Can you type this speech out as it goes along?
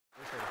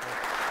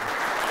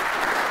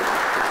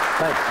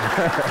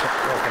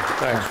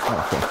Thanks.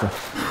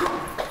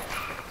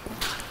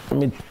 Let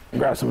me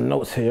grab some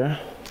notes here.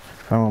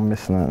 I don't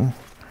miss nothing.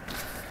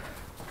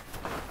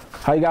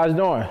 How you guys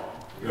doing?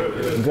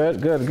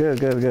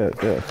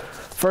 Good.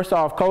 First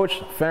off,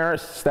 Coach,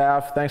 Ferris,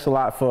 staff, thanks a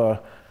lot for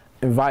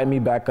inviting me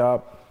back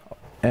up,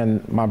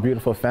 and my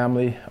beautiful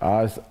family.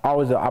 It's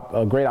always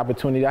a great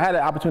opportunity. I had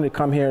an opportunity to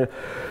come here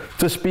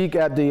to speak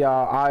at the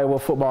Iowa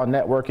Football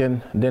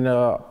Networking, then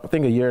I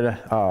think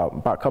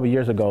about a couple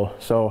years ago.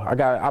 So I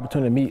got an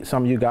opportunity to meet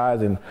some of you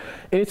guys, and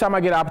anytime I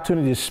get an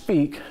opportunity to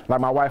speak,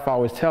 like my wife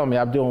always tells me,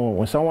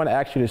 when someone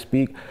asks you to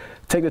speak,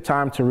 take the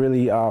time to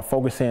really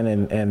focus in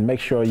and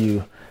make sure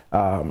you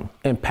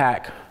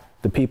impact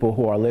the people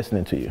who are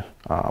listening to you.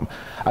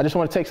 I just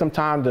want to take some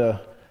time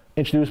to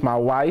introduce my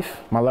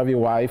wife, my lovely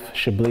wife,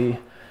 Chablis.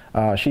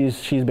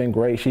 She's been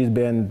great. She's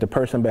been the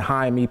person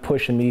behind me,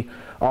 pushing me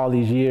all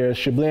these years.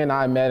 Chablis and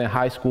I met in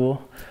high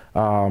school.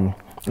 And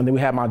then we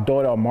had my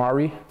daughter,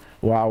 Honorary,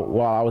 while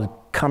I was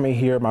coming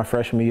here my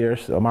freshman year.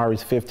 So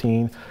Honorary's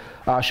 15.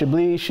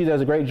 Chablis, she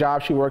does a great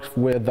job. She works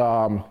with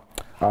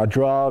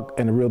drug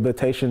and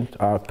rehabilitation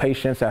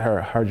patients at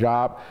her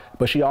job.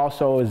 But she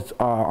also is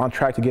on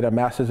track to get a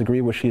master's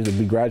degree, where she's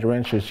a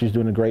graduate. She's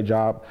doing a great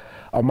job.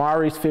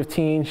 Honorary's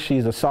 15.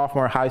 She's a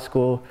sophomore in high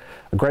school,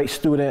 a great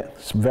student,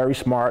 very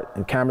smart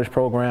in Cambridge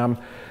program.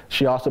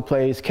 She also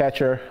plays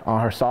catcher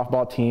on her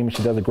softball team.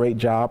 She does a great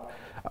job.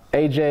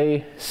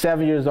 AJ,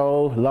 7 years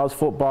old, loves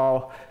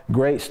football,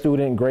 great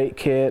student, great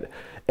kid.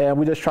 And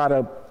we just try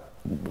to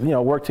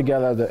work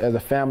together as a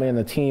family and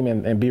a team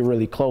and be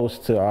really close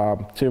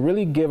to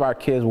really give our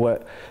kids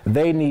what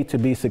they need to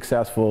be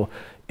successful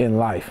in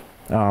life.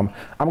 I'm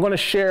going to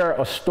share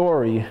a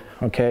story,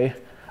 okay,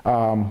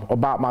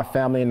 about my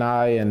family and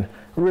I, and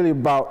really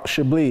about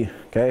Chablis,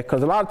 okay?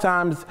 Because a lot of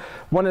times,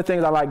 one of the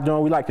things I like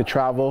doing, we like to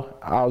travel.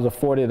 I was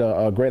afforded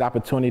a great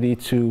opportunity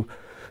to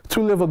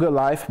live a good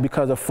life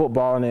because of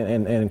football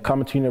and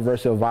coming to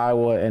University of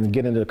Iowa and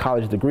getting the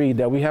college degree,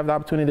 that we have the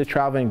opportunity to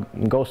travel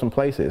and go some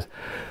places.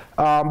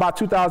 About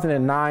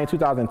 2009,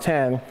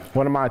 2010,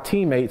 one of my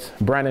teammates,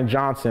 Brandon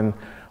Johnson,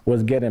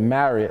 was getting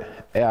married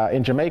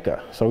in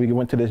Jamaica. So we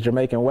went to this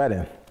Jamaican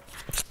wedding.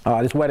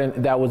 This wedding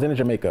that was in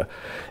Jamaica.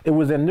 It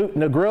was in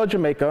Negril,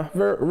 Jamaica,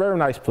 very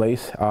nice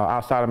place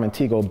outside of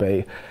Montego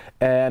Bay.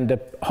 And the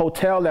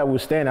hotel that we were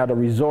staying at, the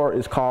resort,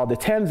 is called the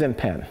Tenzin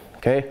Pen,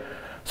 okay?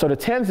 So the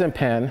Tenzin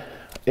Pen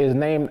is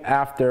named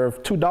after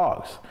two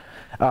dogs,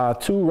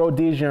 two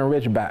Rhodesian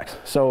Ridgebacks.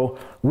 So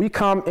we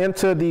come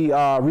into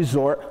the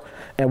resort,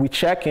 and we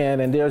check in,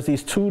 and there's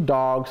these two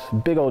dogs,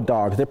 big old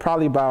dogs. They're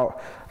probably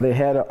about, they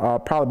had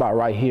probably about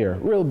right here,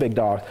 real big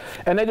dogs.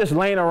 And they're just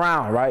laying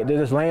around, right? They're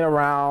just laying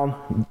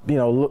around,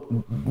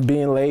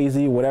 being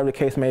lazy, whatever the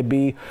case may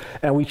be.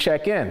 And we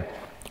check in.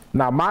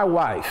 Now my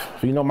wife,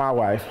 my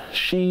wife,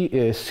 she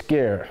is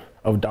scared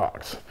of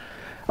dogs.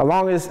 As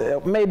long as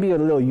maybe a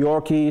little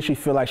Yorkie, she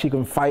feel like she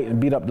can fight and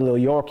beat up the little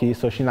Yorkie,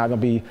 so she's not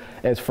gonna be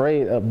as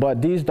afraid.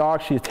 But these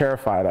dogs, she's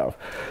terrified of.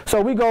 So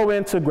we go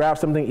in to grab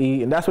something to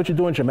eat, and that's what you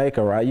do in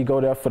Jamaica, right? You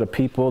go there for the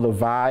people, the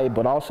vibe,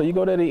 but also you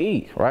go there to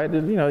eat, right?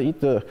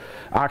 Eat the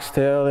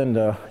oxtail and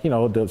the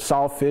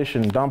saltfish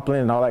and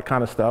dumpling and all that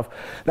kind of stuff.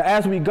 Now,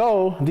 as we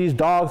go, these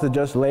dogs are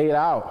just laid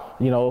out,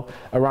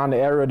 around the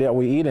area that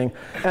we're eating,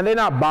 and they're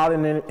not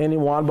bothering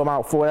anyone.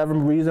 But for whatever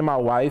reason, my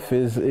wife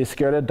is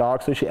scared of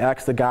dogs, so she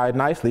asks the guy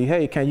nicely,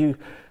 hey, can you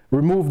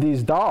remove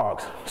these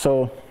dogs?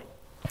 So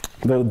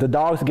the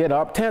dogs get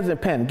up, Tenzin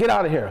Pen, get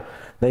out of here.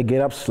 They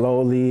get up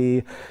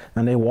slowly,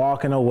 and they're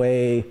walking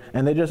away,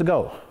 and they just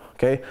go,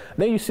 okay?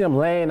 Then you see them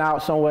laying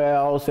out somewhere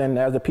else, and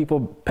as the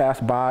people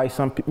pass by,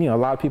 a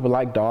lot of people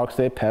like dogs,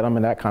 they pet them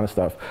and that kind of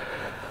stuff.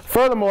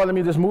 Furthermore, let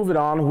me just move it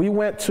on. We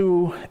went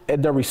to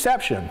the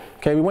reception,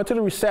 okay? We went to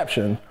the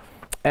reception,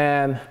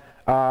 and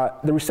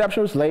the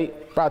reception was late,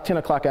 about 10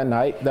 o'clock at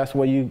night. That's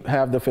where you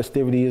have the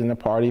festivities and the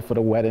party for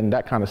the wedding,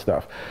 that kind of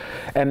stuff.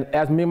 And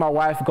as me and my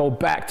wife go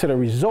back to the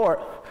resort,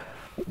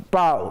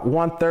 about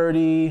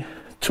 1:30,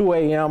 2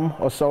 a.m.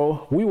 or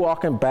so, we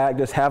walking back,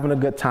 just having a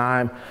good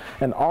time.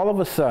 And all of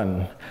a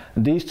sudden,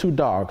 these two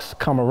dogs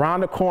come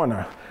around the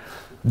corner,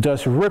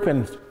 just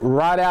ripping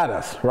right at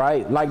us,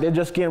 right? Like they're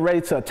just getting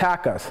ready to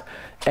attack us.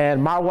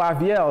 And my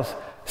wife yells,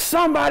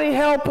 "Somebody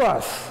help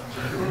us,"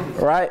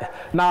 right?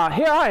 Now,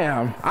 here I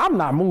am, I'm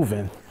not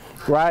moving,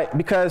 right?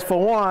 Because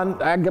for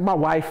one, I get my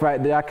wife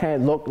right there, I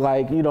can't look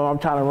like, I'm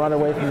trying to run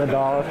away from the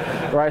dog,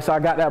 right? So I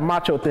got that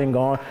macho thing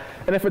going.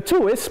 And then for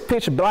two, it's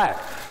pitch black.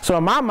 So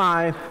in my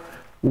mind,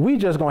 we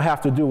just gonna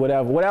have to do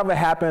whatever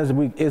happens,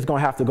 it's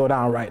gonna have to go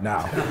down right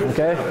now,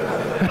 okay?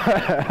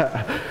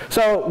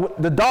 So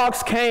the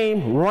dogs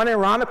came running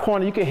around the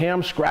corner. You could hear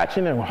them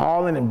scratching and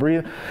hauling and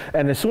breathing.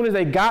 And as soon as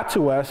they got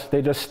to us,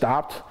 they just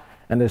stopped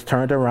and just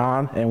turned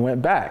around and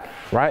went back,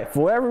 right?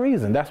 For whatever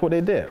reason, that's what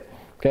they did,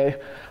 okay?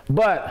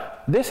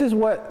 But this is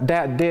what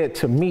that did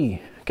to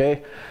me,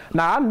 okay?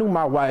 Now, I knew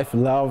my wife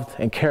loved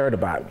and cared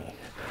about me,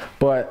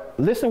 but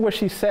listen what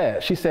she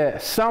said. She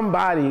said,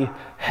 "Somebody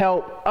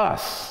help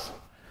us,"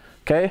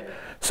 okay?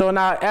 So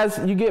now as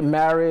you get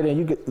married and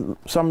you get,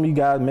 some of you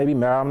guys may be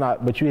married, I'm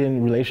not, but you're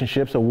in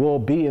relationships or will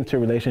be into a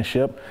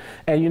relationship,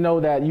 and you know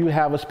that you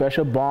have a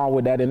special bond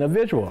with that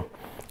individual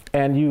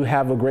and you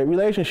have a great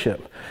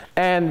relationship.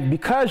 And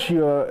because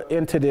you're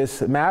into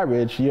this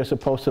marriage, you're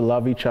supposed to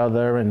love each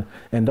other and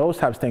those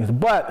types of things.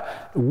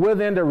 But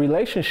within the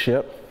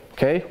relationship,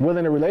 okay,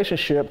 within the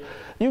relationship,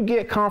 you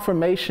get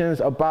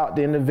confirmations about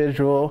the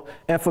individual.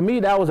 And for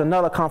me, that was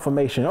another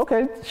confirmation.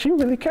 Okay, she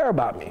really cared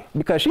about me,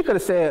 because she could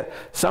have said,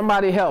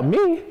 somebody help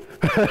me,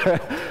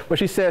 but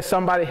she said,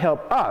 somebody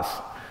help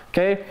us,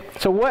 okay?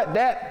 So what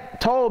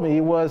that told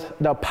me was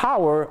the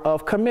power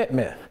of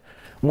commitment.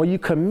 When you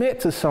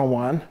commit to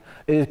someone,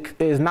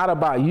 it is not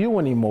about you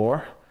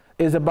anymore.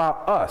 It's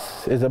about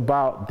us. It's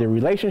about the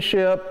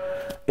relationship.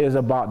 It's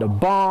about the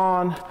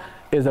bond.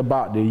 It's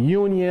about the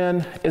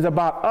union. It's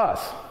about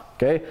us,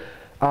 okay?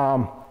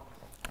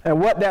 And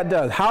what that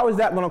does, how is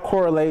that going to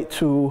correlate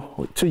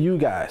to you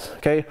guys,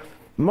 okay?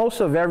 Most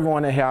of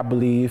everyone in here, I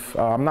believe,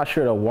 I'm not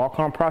sure the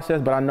walk-on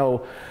process, but I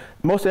know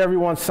most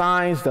everyone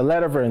signs the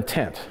letter of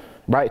intent,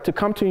 right, to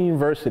come to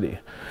university.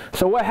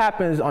 So what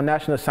happens on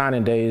National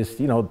Signing Day is,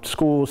 you know,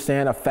 schools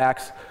send a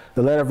fax,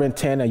 the letter of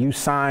intent, and you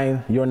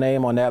sign your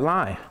name on that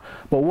line.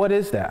 But what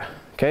is that,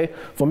 okay?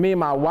 For me and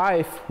my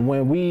wife,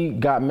 when we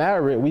got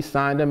married, we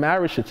signed a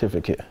marriage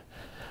certificate.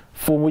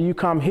 For when you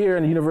come here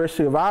in the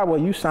University of Iowa,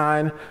 you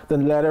sign the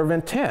letter of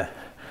intent.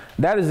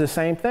 That is the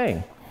same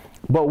thing.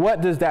 But what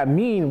does that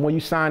mean when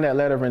you sign that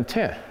letter of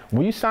intent?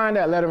 When you sign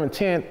that letter of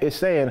intent, it's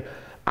saying,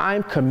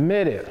 I'm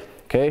committed,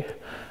 okay?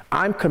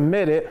 I'm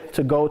committed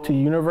to go to the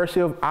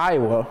University of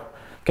Iowa,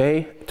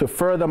 okay, to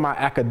further my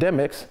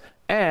academics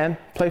and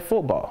play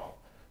football,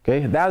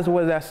 okay? That's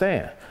what that's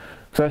saying.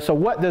 So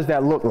what does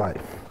that look like?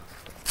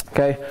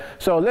 Okay,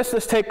 so let's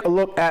just take a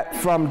look at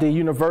from the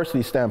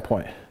university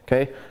standpoint,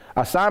 okay?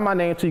 I sign my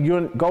name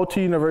to go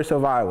to University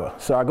of Iowa.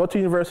 So I go to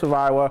University of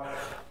Iowa.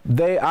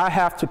 I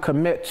have to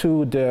commit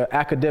to the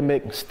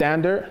academic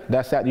standard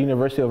that's at the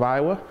University of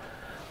Iowa.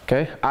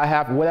 Okay, I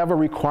have whatever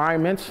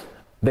requirements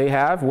they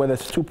have, whether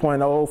it's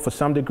 2.0 for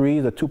some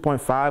degrees, or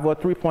 2.5 or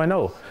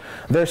 3.0.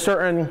 There's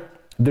certain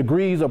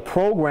degrees or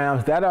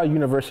programs that are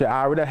University of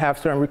Iowa that have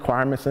certain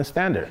requirements and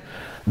standard.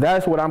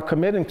 That's what I'm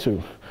committing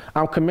to.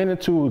 I'm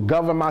committed to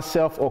govern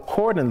myself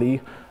accordingly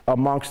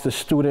amongst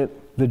the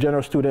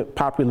general student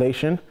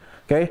population.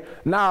 Okay,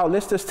 now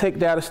let's just take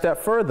that a step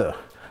further.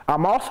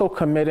 I'm also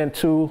committed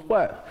to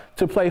what?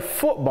 To play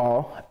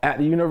football at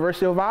the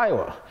University of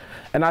Iowa.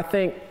 And I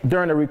think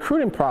during the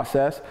recruiting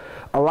process,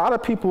 a lot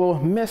of people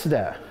miss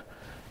that.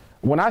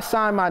 When I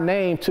sign my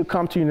name to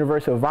come to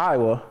University of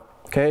Iowa,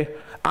 okay,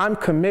 I'm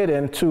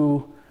committed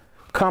to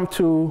come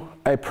to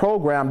a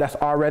program that's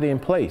already in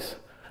place,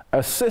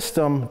 a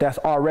system that's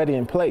already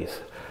in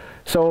place.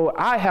 So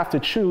I have to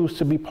choose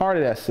to be part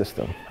of that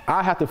system.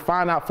 I have to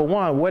find out, for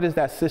one, what is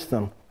that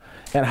system?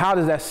 And how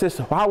would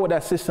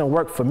that system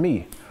work for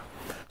me?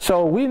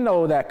 So we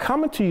know that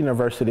coming to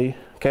university,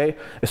 okay,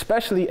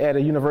 especially at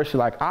a university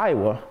like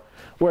Iowa,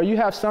 where you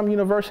have some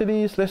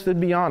universities, let's just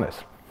be honest,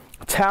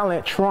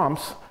 talent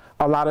trumps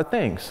a lot of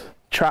things.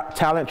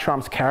 Talent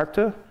trumps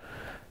character,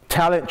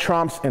 talent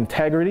trumps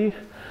integrity.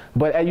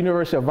 But at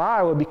University of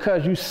Iowa,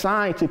 because you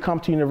signed to come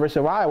to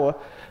University of Iowa,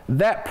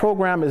 that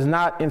program is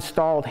not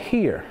installed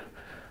here.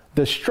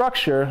 The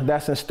structure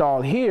that's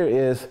installed here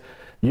is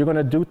you're going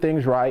to do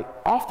things right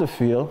off the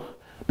field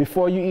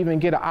before you even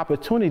get an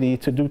opportunity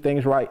to do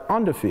things right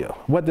on the field.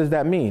 What does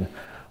that mean?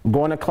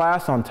 Going to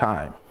class on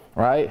time,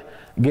 right?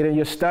 Getting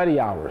your study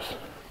hours,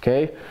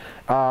 okay?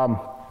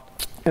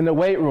 In the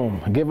weight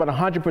room, give it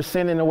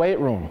 100% in the weight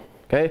room,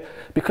 okay?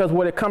 Because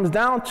what it comes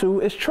down to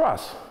is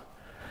trust,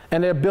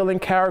 and they're building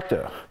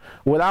character.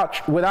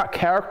 Without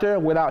character,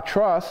 without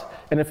trust,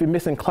 and if you're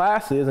missing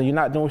classes and you're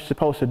not doing what you're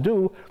supposed to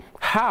do,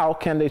 how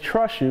can they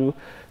trust you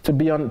to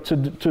be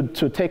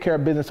to take care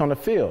of business on the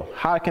field?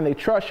 How can they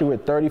trust you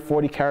with 30,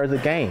 40 carries a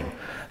game?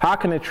 How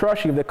can they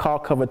trust you if they call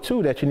cover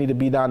 2 that you need to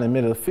be down in the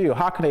middle of the field?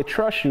 How can they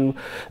trust you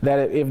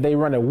that if they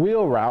run a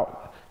wheel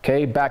route,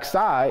 okay,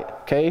 backside,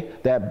 okay,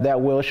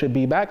 that wheel should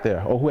be back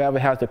there, or whoever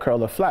has the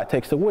curler flat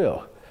takes the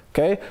wheel,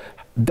 okay?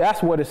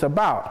 That's what it's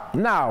about.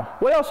 Now,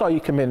 what else are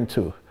you committing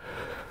to?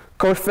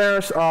 Coach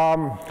Ferris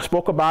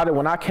spoke about it.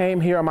 When I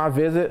came here on my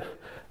visit,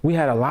 we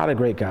had a lot of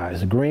great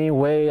guys.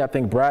 Greenway, I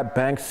think Brad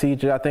Banks,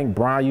 CJ, I think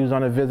Brian was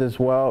on a visit as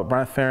well,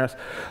 Brian Ferris.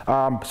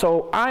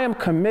 So I am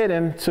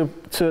committing to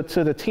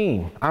the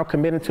team. I'm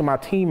committing to my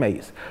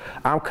teammates.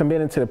 I'm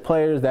committing to the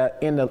players that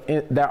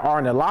are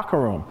in the locker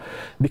room.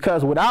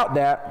 Because without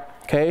that,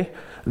 okay,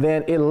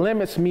 then it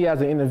limits me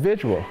as an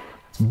individual.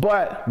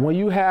 But when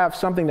you have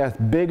something that's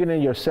bigger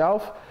than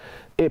yourself,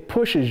 it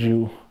pushes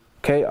you,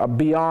 okay,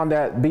 beyond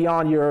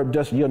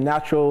your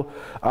natural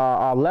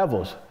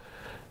levels.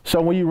 So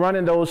when you run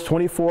in those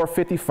 24,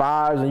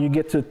 55s and you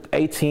get to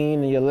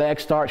 18 and your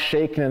legs start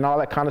shaking and all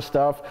that kind of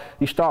stuff,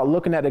 you start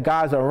looking at the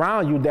guys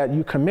around you that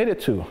you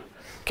committed to.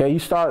 Okay, you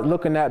start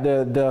looking at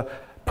the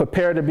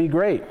prepare to be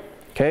great.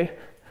 Okay,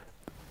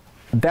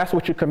 that's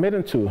what you're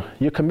committing to.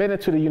 You're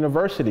committed to the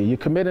university. You're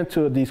committed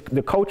to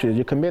the coaches.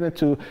 You're committed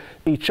to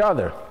each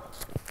other.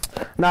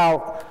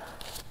 Now,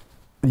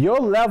 your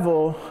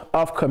level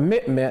of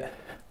commitment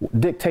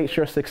dictates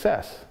your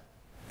success,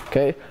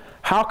 okay?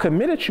 How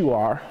committed you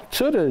are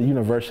to the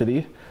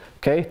university,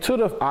 okay, to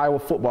the Iowa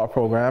football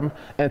program,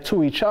 and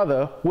to each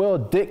other will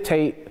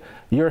dictate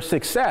your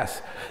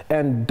success.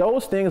 And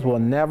those things will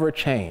never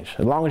change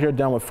as long as you're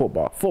done with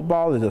football.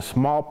 Football is a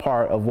small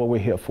part of what we're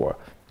here for,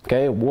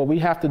 okay? What we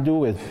have to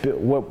do is,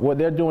 what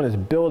they're doing is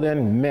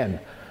building men,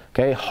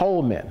 okay,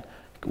 whole men,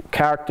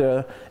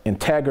 character,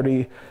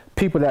 integrity,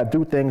 people that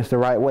do things the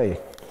right way.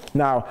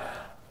 Now,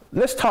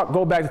 let's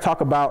go back to talk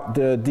about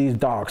these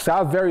dogs. So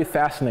I was very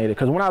fascinated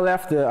because when I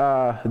left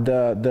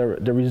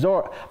the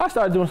resort, I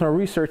started doing some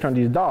research on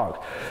these dogs.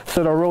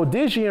 So the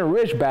Rhodesian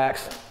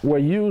Ridgebacks were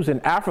used in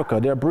Africa.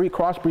 They're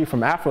crossbreed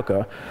from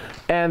Africa,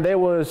 and they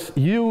was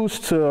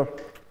used to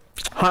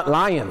hunt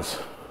lions,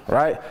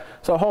 right?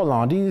 So hold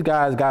on, these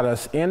guys got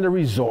us in the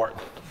resort,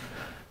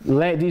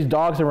 these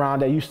dogs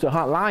around that used to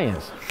hunt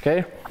lions,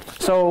 okay?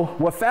 So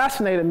what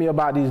fascinated me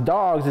about these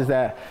dogs is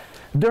that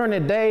during the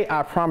day,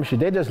 I promise you,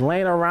 they're just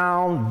laying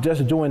around,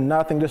 just doing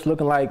nothing, just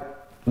looking like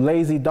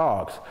lazy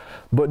dogs.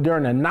 But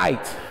during the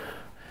night,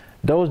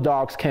 those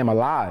dogs came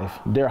alive.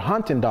 They're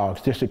hunting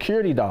dogs, they're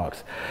security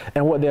dogs.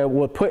 And what they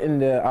were put in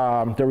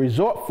the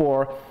resort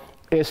for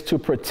is to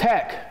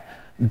protect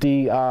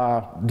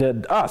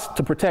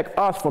to protect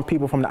us from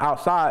people from the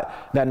outside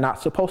that are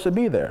not supposed to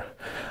be there.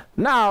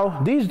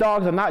 Now, these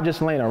dogs are not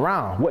just laying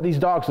around. What these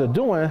dogs are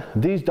doing,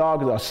 these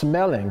dogs are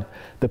smelling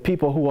the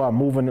people who are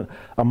moving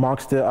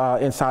amongst the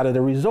inside of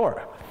the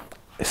resort.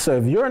 So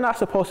if you're not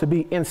supposed to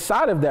be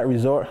inside of that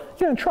resort,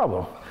 you're in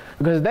trouble,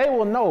 because they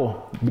will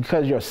know,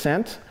 because your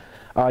sense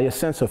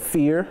of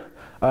fear,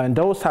 and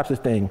those types of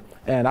things.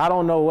 And I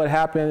don't know what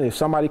happened if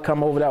somebody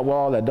come over that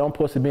wall that don't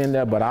supposed to be in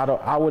there, but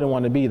I wouldn't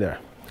want to be there.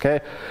 Okay,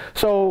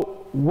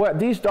 so what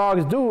these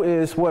dogs do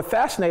is, what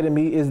fascinated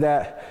me is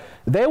that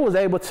they was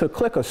able to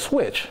click a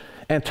switch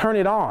and turn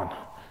it on.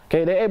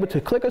 Okay, they're able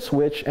to click a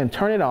switch and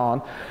turn it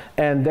on,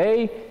 and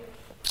they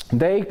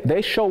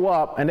show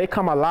up and they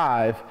come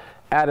alive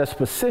at a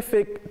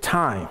specific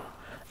time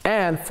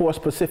and for a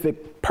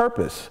specific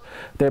purpose.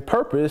 Their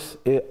purpose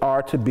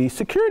are to be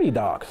security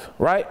dogs,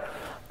 right?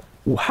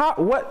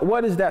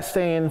 What is that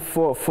saying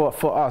for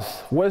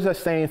us? What is that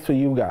saying for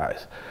you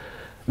guys?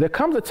 There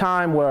comes a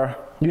time where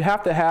you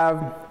have to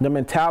have the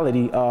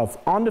mentality of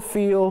on the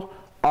field,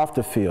 off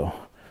the field,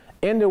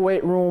 in the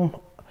weight room,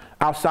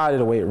 outside of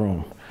the weight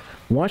room.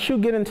 Once you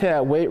get into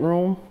that weight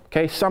room,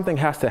 okay, something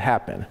has to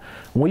happen.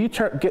 When you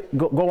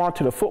go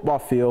onto the football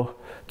field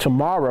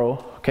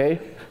tomorrow, okay,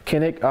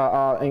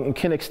 in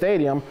Kinnick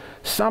Stadium,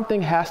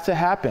 something has to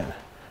happen.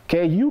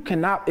 Okay, you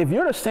cannot, if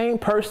you're the same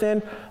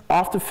person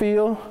off the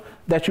field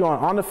that you're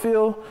on the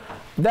field,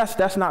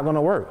 that's not going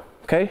to work.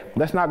 Okay,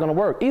 that's not going to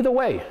work either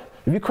way.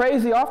 If you're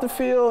crazy off the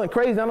field and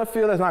crazy on the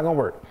field, that's not going to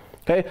work,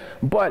 okay?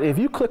 But if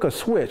you click a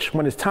switch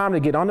when it's time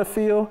to get on the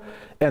field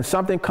and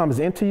something comes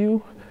into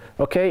you,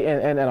 okay,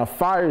 and a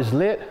fire is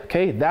lit,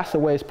 okay, that's the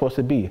way it's supposed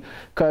to be,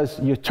 because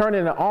you're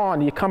turning it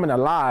on, you're coming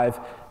alive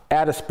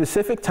at a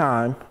specific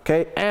time,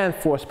 okay, and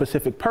for a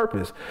specific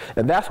purpose.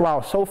 And that's why I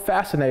was so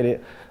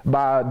fascinated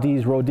by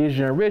these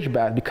Rhodesian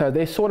Ridgebacks, because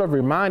they sort of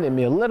reminded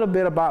me a little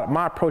bit about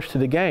my approach to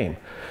the game.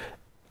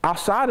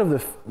 Off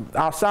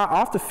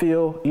the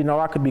field, you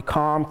know, I could be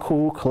calm,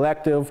 cool,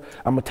 collective.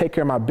 I'm gonna take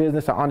care of my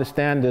business. I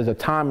understand there's a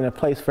time and a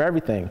place for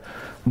everything.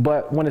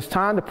 But when it's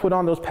time to put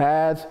on those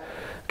pads,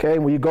 okay,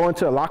 when you go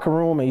into a locker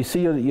room and you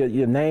see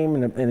your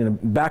name in the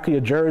back of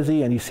your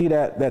jersey and you see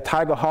that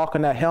Tiger Hawk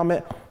and that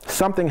helmet,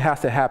 something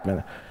has to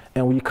happen.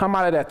 And when you come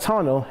out of that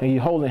tunnel and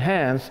you're holding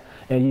hands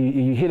and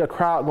you hit a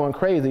crowd going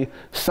crazy,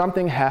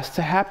 something has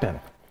to happen,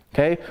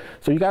 okay?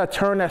 So you gotta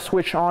turn that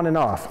switch on and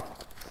off.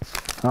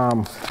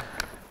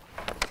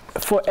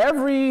 For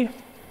every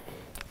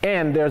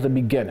end, there's a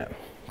beginning.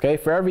 Okay,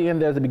 for every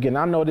end, there's a beginning.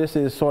 I know this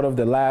is sort of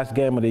the last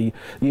game of the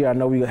year. I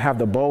know we have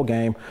the bowl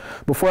game.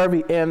 But for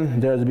every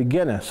end, there's a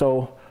beginning.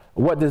 So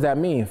what does that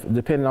mean?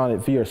 Depending on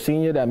if you're a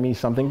senior, that means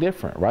something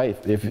different, right?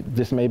 If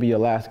this may be your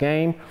last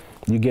game,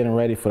 you're getting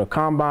ready for the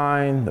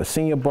combine, the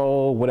senior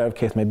bowl, whatever the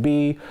case may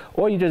be,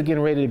 or you're just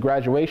getting ready to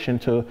graduation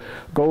to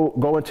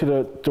go into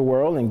the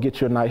world and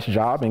get you a nice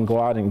job and go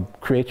out and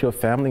create your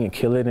family and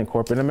kill it in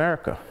corporate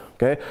America.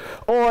 Okay?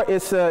 Or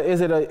is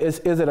it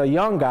a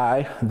young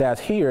guy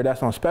that's here,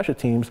 that's on special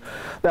teams,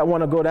 that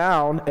want to go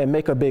down and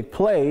make a big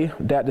play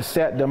that to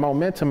set the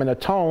momentum and the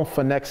tone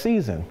for next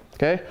season?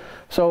 Okay?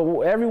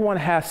 So everyone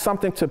has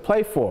something to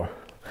play for.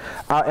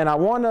 And I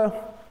want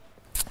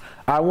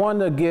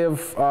to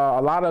give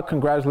a lot of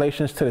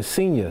congratulations to the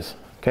seniors.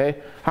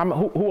 Okay?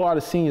 Who are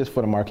the seniors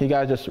for the mark? Can you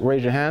guys just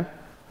raise your hand?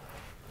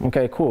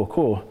 Okay, cool,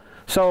 cool.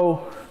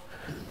 So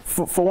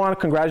for one,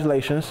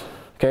 congratulations.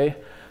 Okay?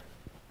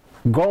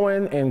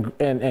 Going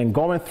and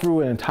going through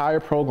an entire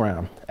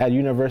program at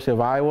University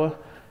of Iowa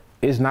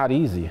is not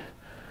easy.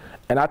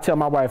 And I tell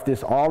my wife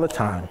this all the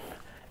time.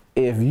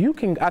 if you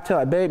can, I tell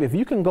her, babe, if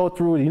you can go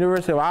through the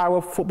University of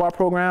Iowa football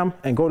program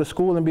and go to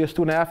school and be a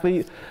student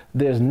athlete,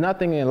 there's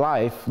nothing in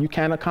life you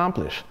can't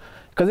accomplish.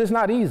 Because it's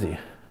not easy,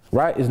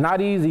 right? It's not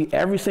easy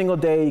every single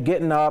day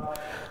getting up,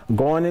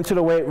 going into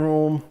the weight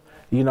room,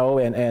 you know,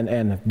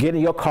 and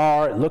getting your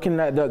car, looking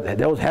at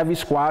those heavy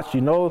squats.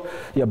 You know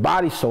your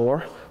body's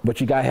sore, but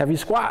you got heavy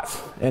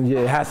squats, and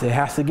it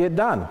has to get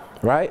done,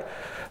 right?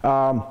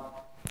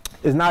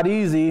 It's not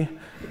easy.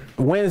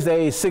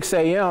 Wednesday, 6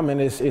 a.m.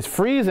 and it's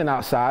freezing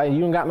outside, and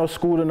you ain't got no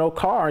school or no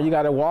car, and you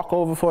got to walk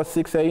over for a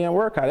 6 a.m.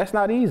 workout. That's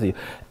not easy.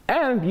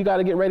 And you got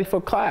to get ready for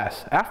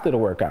class after the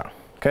workout,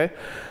 okay?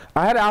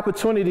 I had an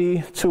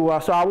opportunity to,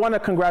 so I want to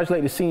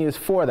congratulate the seniors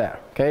for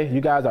that, okay?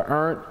 You guys are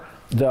earned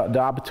the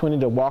opportunity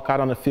to walk out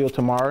on the field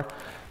tomorrow.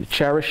 You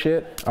cherish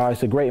it.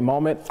 It's a great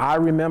moment. I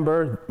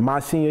remember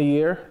my senior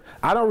year.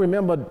 I don't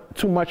remember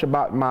too much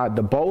about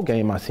the bowl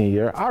game my senior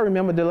year. I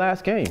remember the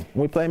last game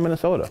when we played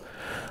Minnesota,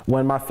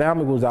 when my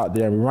family was out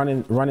there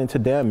running to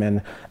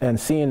them and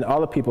seeing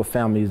other people's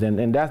families,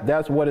 and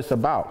that's what it's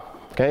about,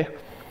 okay?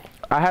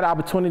 I had an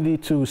opportunity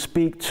to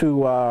speak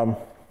to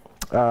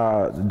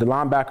the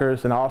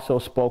linebackers, and I also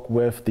spoke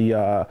with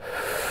the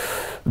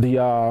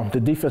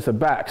defensive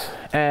backs.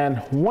 And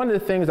one of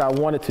the things I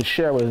wanted to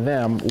share with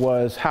them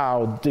was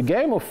how the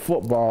game of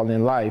football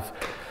in life,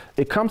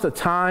 it comes a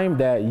time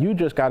that you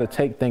just got to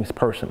take things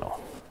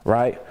personal,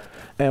 right?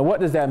 And what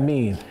does that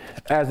mean?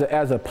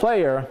 As a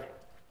player,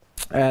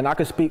 and I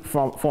can speak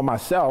for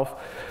myself,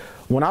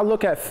 when I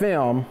look at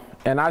film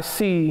and I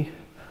see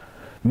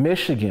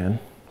Michigan,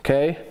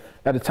 okay,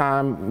 at the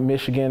time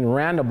Michigan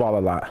ran the ball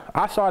a lot,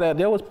 I saw that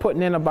they was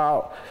putting in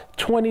about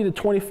 20 to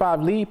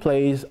 25 lead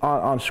plays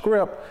on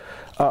script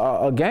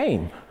a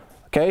game.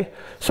 Okay,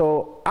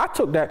 so I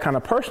took that kind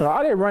of personal.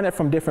 I didn't run it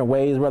from different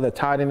ways, whether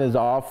tight end is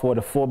off or the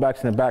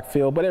fullbacks in the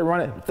backfield, but they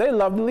run it. They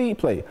love the lead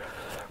play.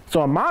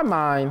 So in my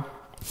mind,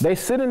 they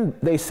sitting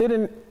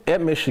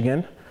at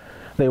Michigan,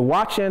 they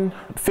watching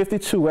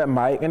 52 at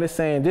Mike, and they're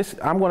saying,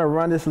 I'm going to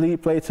run this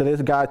lead play till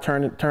this guy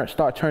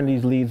start turning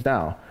these leads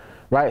down,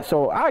 right?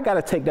 So I got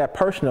to take that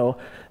personal,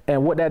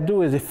 and what that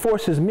do is it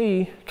forces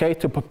me, okay,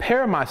 to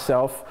prepare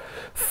myself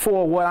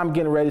for what I'm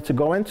getting ready to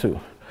go into.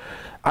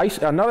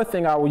 Another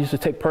thing I used to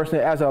take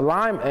personally as a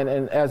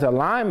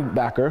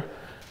linebacker,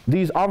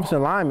 these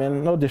offensive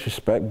linemen, no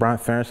disrespect, Brian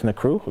Ferentz and the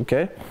crew,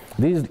 okay?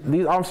 These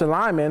offensive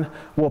linemen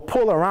will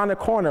pull around the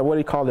corner, what do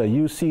you call it,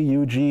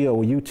 UC, UG,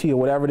 or UT, or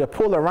whatever. They'll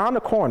pull around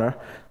the corner.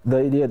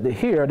 They're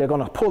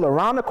going to pull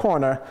around the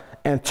corner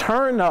and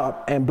turn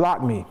up and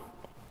block me,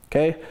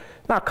 okay?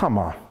 Now, come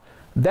on.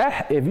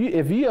 If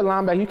you're a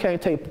linebacker, you can't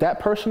take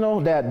that personal,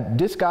 that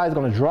this guy's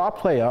going to draw a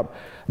play up,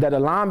 that the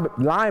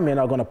linemen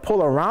are going to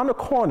pull around the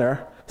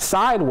corner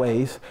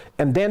sideways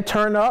and then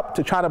turn up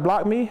to try to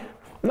block me?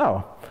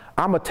 No.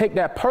 I'm going to take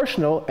that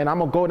personal, and I'm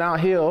going to go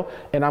downhill,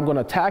 and I'm going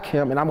to attack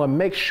him, and I'm going to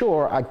make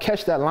sure I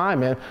catch that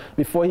lineman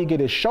before he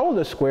get his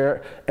shoulder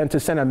squared, and to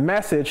send a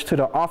message to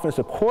the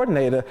offensive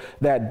coordinator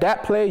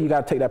that play, you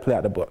got to take that play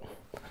out of the book.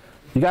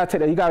 You got to take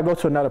that. You got to go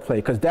to another play,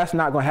 because that's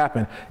not going to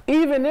happen.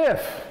 Even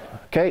if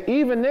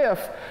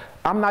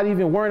I'm not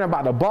even worrying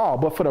about the ball,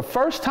 but for the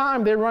first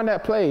time they run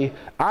that play,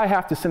 I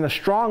have to send a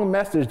strong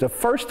message the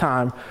first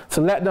time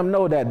to let them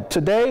know that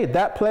today,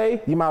 that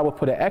play, you might as well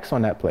put an X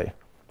on that play,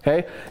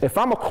 okay? If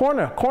I'm a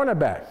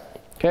cornerback,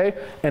 okay,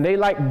 and they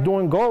like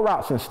doing go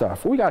routes and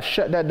stuff, we got to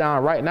shut that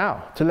down right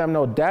now to let them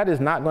know that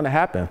is not going to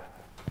happen,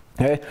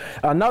 okay?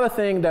 Another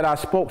thing that I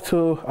spoke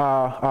to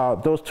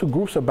those two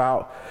groups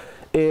about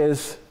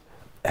is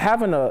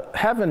having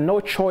no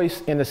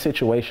choice in the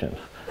situation.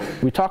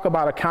 We talk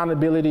about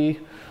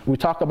accountability. We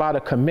talk about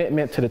a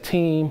commitment to the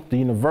team, the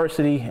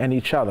university, and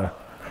each other.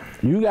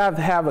 You have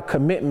to have a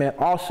commitment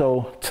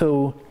also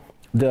to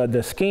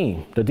the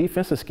scheme, the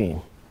defensive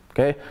scheme,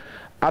 okay?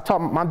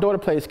 My daughter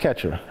plays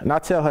catcher, and I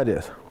tell her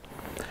this.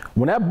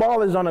 When that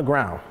ball is on the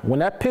ground, when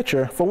that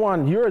pitcher, for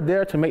one, you're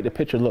there to make the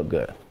pitcher look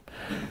good.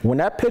 When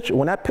that pitch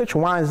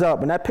winds up,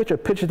 when that pitcher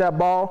pitches that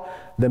ball,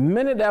 the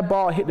minute that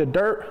ball hit the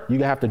dirt, you're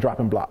going to have to drop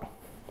and block.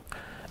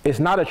 It's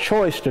not a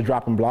choice to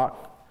drop and block.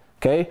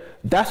 Okay,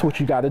 that's what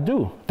you got to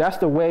do. That's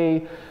the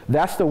way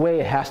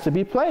it has to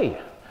be played.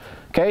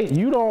 Okay,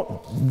 you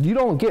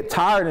don't get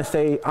tired and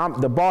say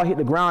the ball hit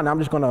the ground, I'm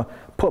just gonna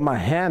put my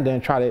hand in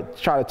and try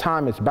to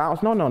time its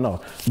bounce. No.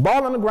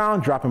 Ball on the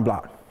ground, drop and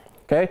block.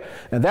 Okay,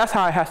 and that's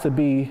how it has to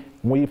be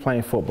when you're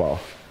playing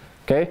football.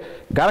 Okay,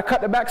 got to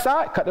cut the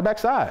backside. Cut the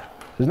backside.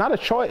 There's not a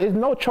choice. There's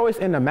no choice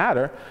in the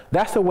matter.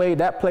 That's the way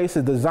that place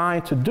is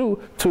designed to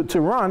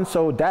run.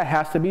 So that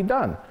has to be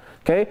done.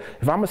 Okay,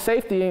 if I'm a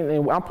safety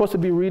and I'm supposed to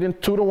be reading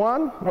 2 to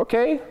 1,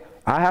 okay,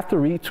 I have to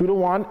read 2 to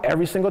 1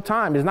 every single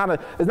time. It's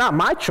not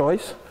my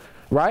choice,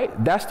 right?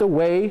 That's the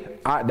way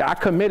I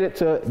committed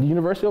to the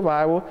University of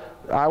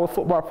Iowa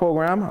football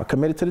program. I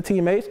committed to the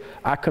teammates.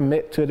 I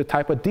commit to the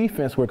type of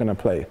defense we're going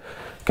to play.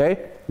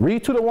 Okay,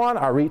 read 2 to 1.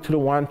 I read 2 to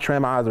 1.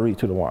 Train my eyes to read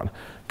 2 to 1.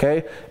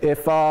 Okay,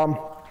 if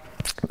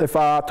if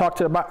I talk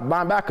to the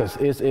linebackers,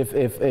 is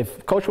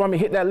if coach want me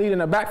to hit that lead in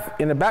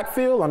the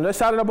backfield on this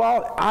side of the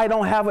ball, I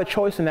don't have a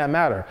choice in that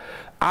matter.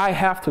 I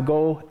have to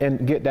go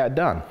and get that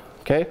done.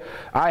 Okay,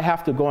 I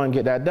have to go and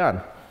get that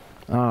done.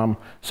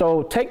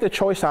 So take the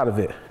choice out of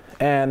it.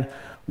 And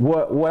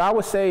what I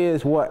would say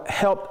is what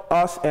helped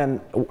us,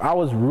 and I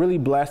was really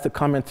blessed to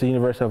come into the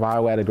University of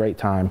Iowa at a great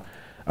time.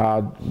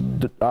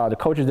 The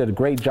coaches did a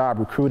great job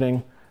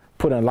recruiting,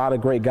 putting a lot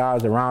of great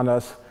guys around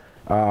us.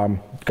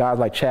 Guys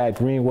like Chad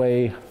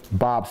Greenway,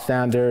 Bob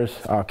Sanders,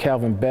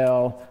 Kelvin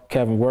Bell,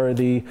 Kevin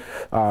Worthy.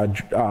 I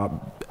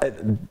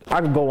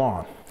could go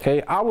on.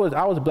 Okay, I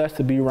was blessed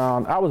to be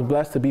around. I was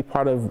blessed to be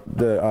part of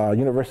the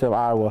University of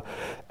Iowa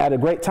at a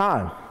great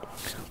time.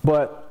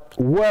 But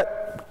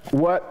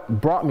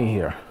what brought me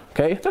here?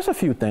 Okay, just a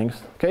few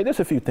things. Okay, just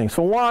a few things.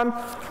 For one,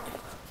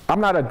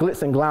 I'm not a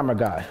glitz and glamour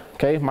guy.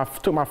 Okay,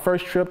 took my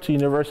first trip to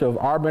University of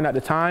Auburn at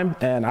the time,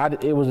 and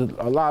it was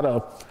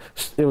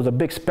a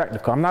big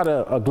spectacle. I'm not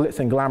a glitz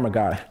and glamour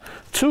guy.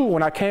 Two,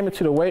 when I came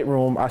into the weight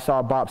room, I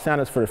saw Bob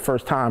Sanders for the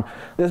first time.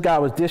 This guy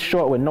was this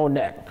short with no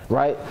neck,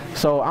 right?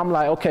 So I'm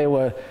like, okay,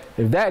 well,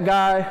 if that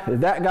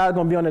guy's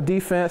gonna be on the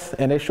defense,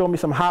 and they show me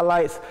some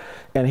highlights,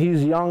 and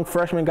he's a young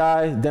freshman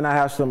guy, then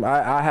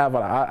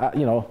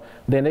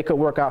then they could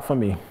work out for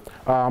me.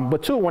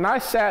 But two, when I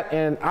sat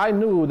and I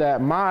knew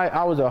that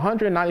I was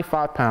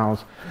 195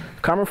 pounds,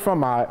 coming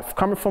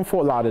from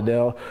Fort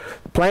Lauderdale,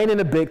 playing in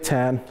the Big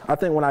Ten. I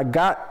think when I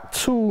got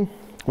to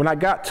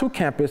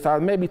campus, I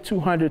was maybe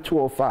 200,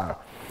 205.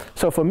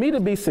 So for me to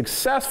be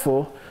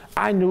successful,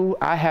 I knew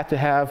I had to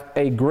have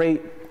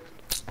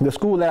the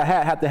school that I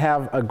had to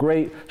have a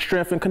great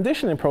strength and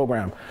conditioning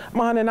program. I'm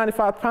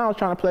 195 pounds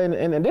trying to play,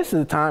 and this is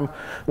the time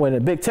when the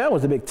Big Ten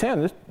was the Big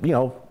Ten.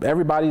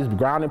 Everybody's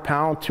ground and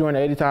pound,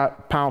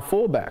 280-pound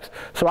fullbacks.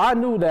 So I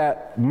knew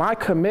that my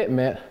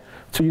commitment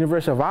to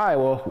University of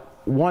Iowa,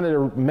 one of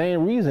the main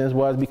reasons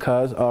was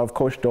because of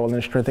Coach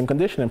Dolan's strength and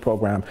conditioning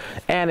program.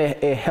 And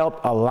it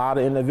helped a lot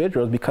of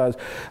individuals because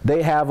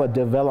they have a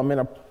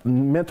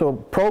developmental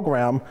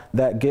program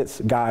that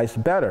gets guys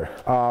better.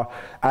 I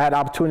had the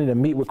opportunity to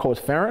meet with Coach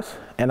Ferentz,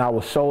 and I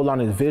was sold on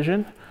his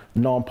vision.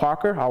 Noam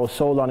Parker, I was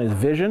sold on his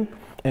vision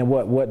and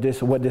what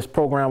this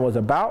program was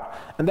about,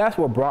 and that's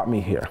what brought me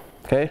here.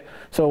 Okay,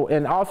 so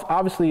and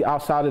obviously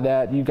outside of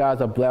that, you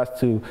guys are blessed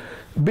to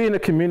be in a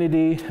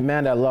community,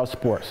 man, that loves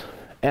sports.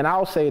 And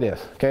I'll say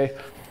this, okay?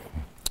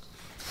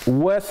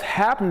 What's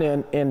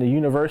happening in the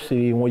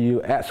university when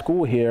you're at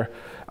school here,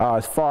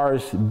 as far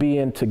as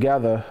being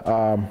together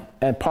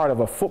and part of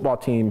a football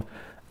team,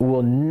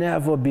 will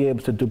never be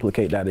able to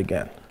duplicate that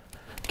again.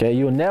 Okay,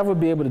 you'll never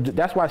be able to do.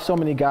 That's why so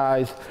many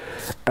guys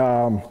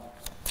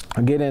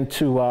get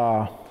into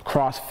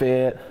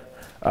CrossFit.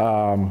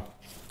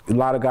 A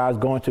lot of guys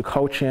go into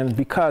coaching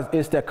because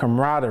it's that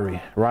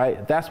camaraderie,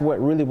 right? That's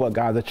what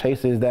guys are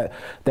chasing, is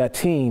that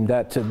team,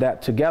 that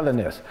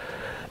togetherness.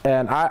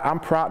 And I'm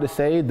proud to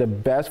say the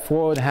best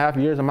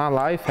 4.5 years of my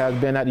life has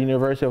been at the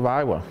University of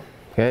Iowa.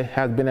 Okay,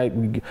 has been at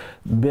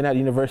the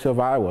University of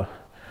Iowa.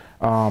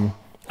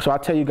 So I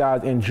tell you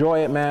guys, enjoy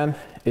it, man.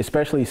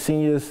 Especially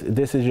seniors,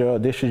 this is your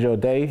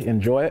day.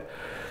 Enjoy it.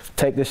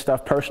 Take this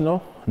stuff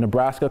personal.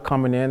 Nebraska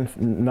coming in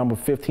number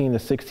 15 to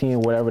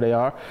 16, whatever they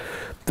are,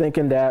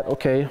 thinking that,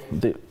 okay,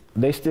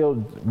 they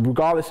still,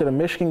 regardless of the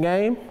Michigan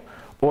game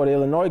or the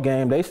Illinois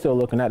game, they still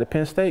looking at the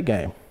Penn State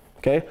game,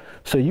 okay?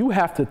 So you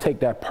have to take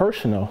that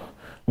personal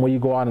when you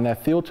go out in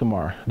that field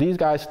tomorrow. These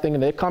guys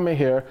thinking they come in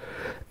here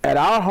at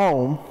our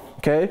home,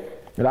 okay,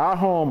 at our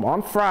home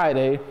on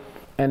Friday,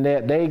 and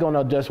that they're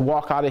gonna just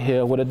walk out of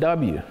here with a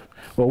W.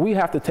 Well, we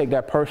have to take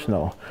that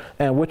personal.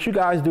 And what you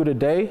guys do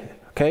today,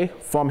 okay,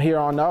 from here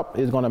on up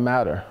is going to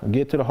matter.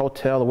 Get to the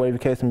hotel or whatever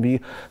the case may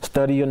be,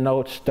 study your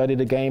notes, study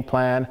the game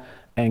plan,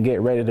 and get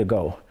ready to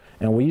go.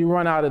 And when you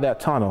run out of that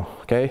tunnel,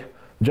 okay,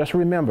 just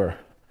remember,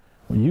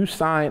 when you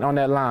sign on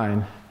that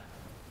line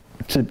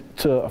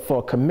for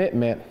a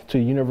commitment to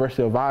the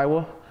University of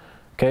Iowa,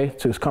 okay,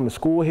 to come to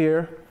school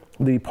here,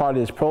 be part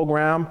of this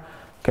program,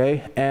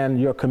 okay,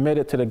 and you're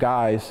committed to the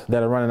guys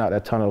that are running out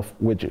that tunnel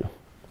with you.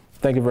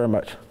 Thank you very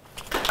much.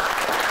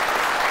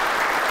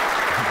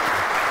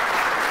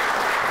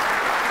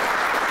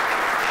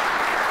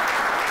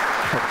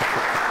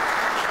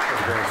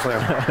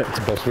 It's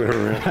the best we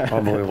ever ran.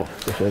 Unbelievable.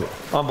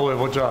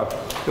 Unbelievable job.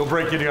 He'll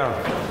break you down.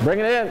 Bring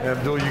it in.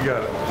 Abdul, you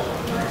got it.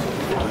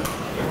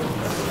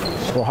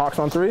 Well, Hawks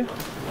on three?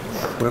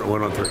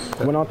 Win on three.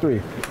 Win on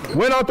three.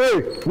 Win on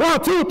three.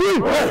 1, 2, 3.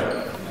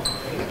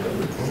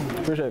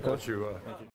 Appreciate it, Coach.